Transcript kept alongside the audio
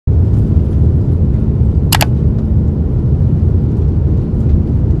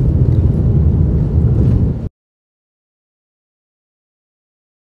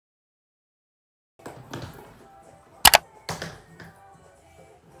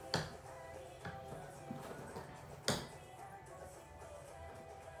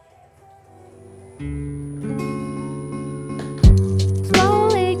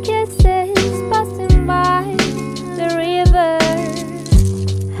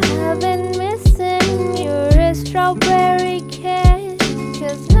strawberry kiss,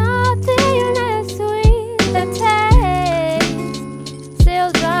 'cause nothing as sweet the taste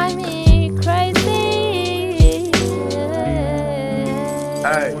still drive me crazy.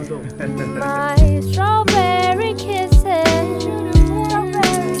 My strawberry kisses,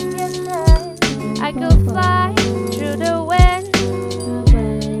 I could fly through the wind.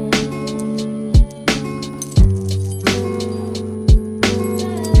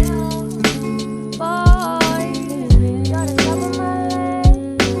 Boy, gotta cover my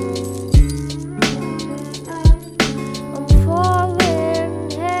legs. I'm falling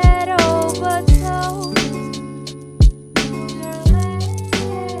head over toes.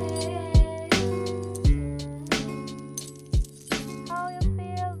 How you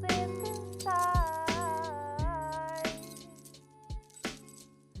feel deep inside.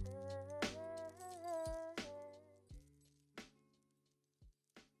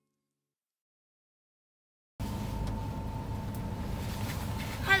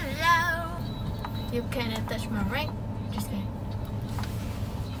 Hello! You cannot touch my ring. Just kidding.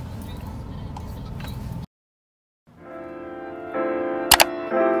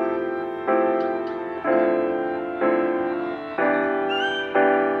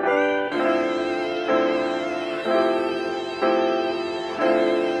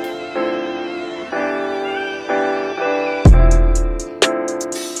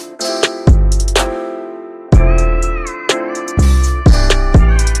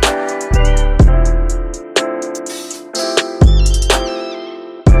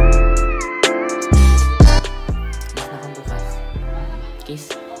 Kiss.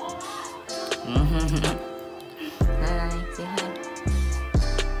 Hi, say hi.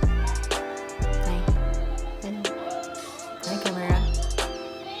 Hi. Hello. Hi, camera.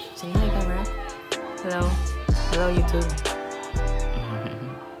 Say hi, camera. Hello. Hello, YouTube.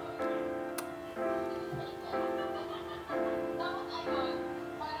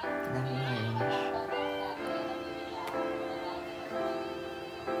 Love you, Harish.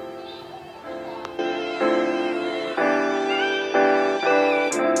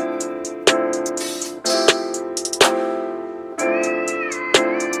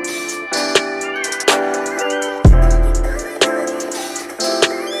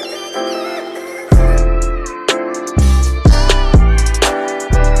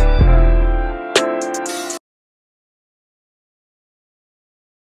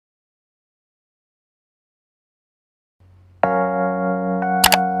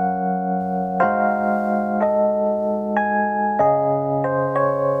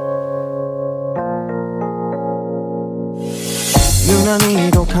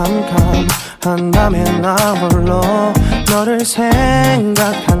 유난히도 캄캄한다면 나 홀로 너를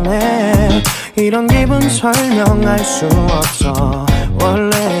생각하네. 이런 기분 설명할 수 없어.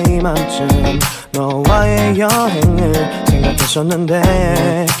 원래 이맘쯤 너와의 여행을 생각했었는데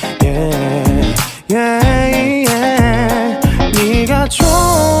네가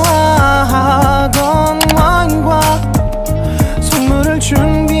좋아하던 와인과 선물을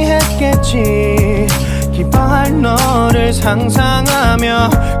준비했겠지. 기뻐할 너를 상상하며.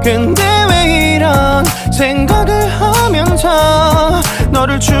 근데 왜 이런 생각을 하면서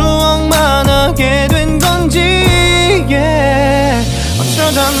너를 추억만 하게 된 건지.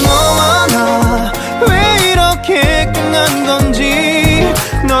 어쩌다 너와 나 왜 이렇게 끝난 건지.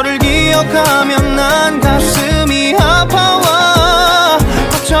 너를 기억하면 난 가슴이 아파와.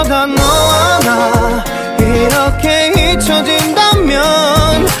 어쩌다 너와 나 이렇게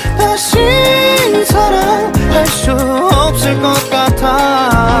잊혀진다면 다시 사랑할 수 없을 것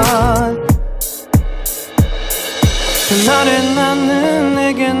같아. 그날의 나는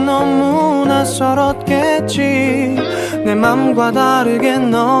내게 너무 낯설었겠지. 내 맘과 다르게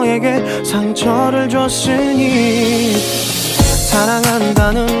너에게 상처를 줬으니.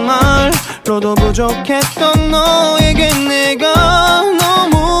 사랑한다는 말로도 부족했던 너에게 내가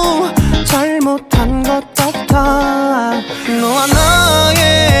너무 잘못한 것 같아. 너와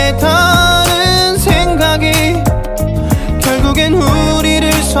나의 다른 생각이 결국엔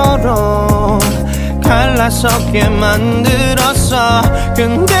우리를 서로 갈라서게 만들었어.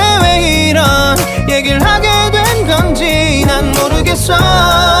 근데 왜 이런 얘기를 하게 된 건지 난 모르겠어.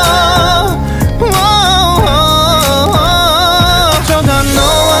 어쩌다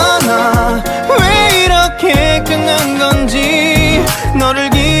너와 나 왜 이렇게 끝난 건지. 너를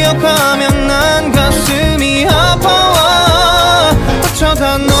기억하면 난 가슴이 아파와.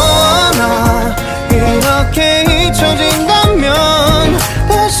 어쩌다 너와 나 이렇게 잊혀진다면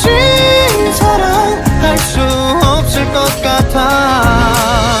다시 사랑할 수 없을 것 같아.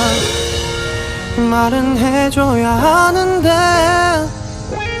 말은 해줘야 하는데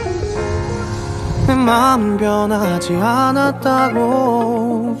내 마음 변하지 않았다고.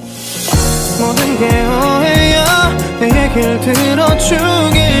 모든 게 오해야 내 얘길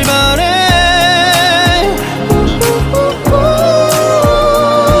들어주길 바래.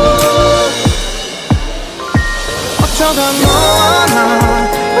 어쩌다 너와 나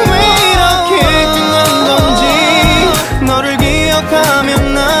왜 이렇게 끝난 건지. 너를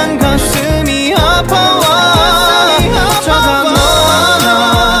기억하면 난 가슴이 아파와. 어쩌다 너와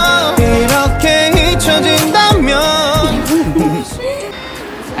나 이렇게 잊혀진다면.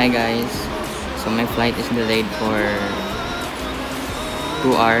 Hi guys, so my flight is delayed for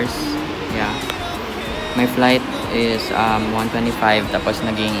 2 hours. Yeah, my flight is 1:25 tapos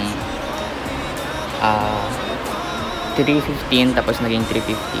naging 3:15 tapos naging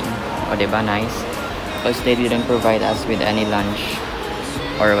 3:15. O diba, nice? Because they didn't provide us with any lunch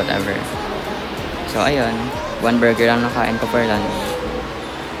or whatever. So ayun, 1 burger lang nakain ko for lunch.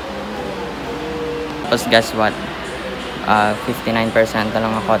 Tapos guess what? 59% na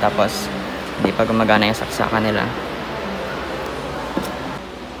lang ako, tapos hindi pa gumagana yung saksakan nila.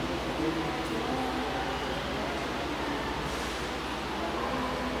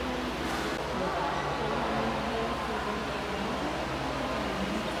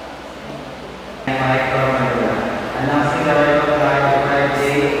 Announcing the arrival flight of flight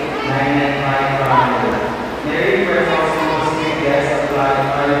J995 from Manila. Mary first most guests of flight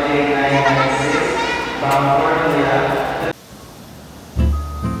J996 bound for Manila.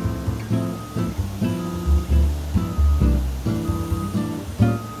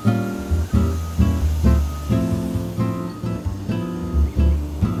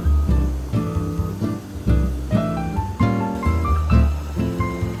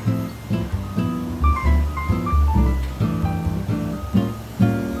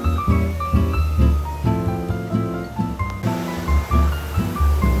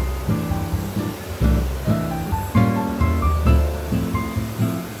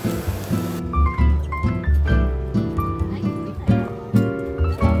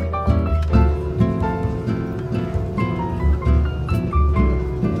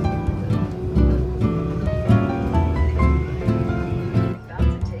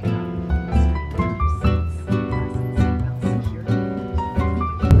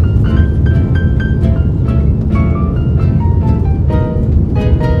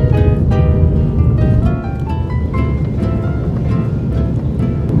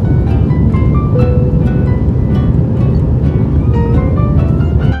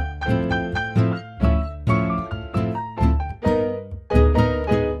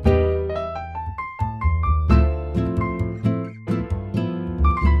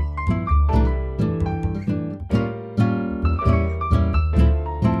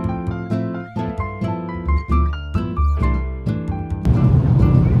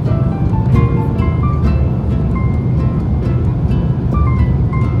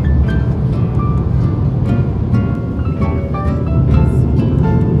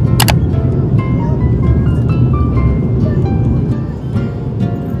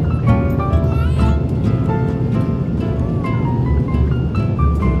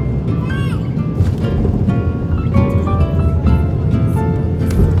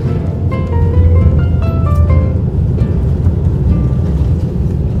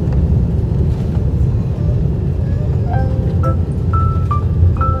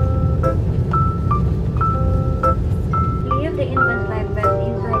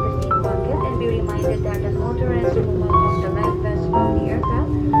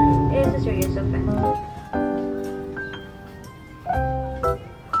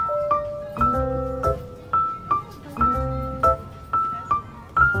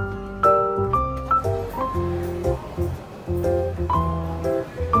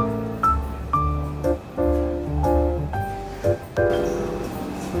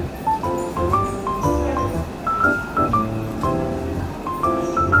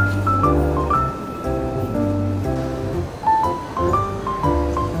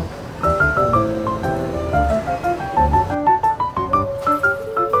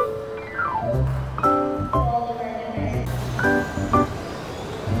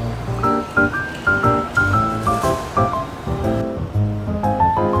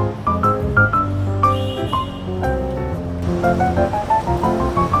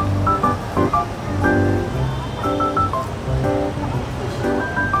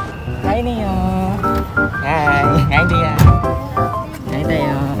 Hi Neo. Hi. Hi Dia.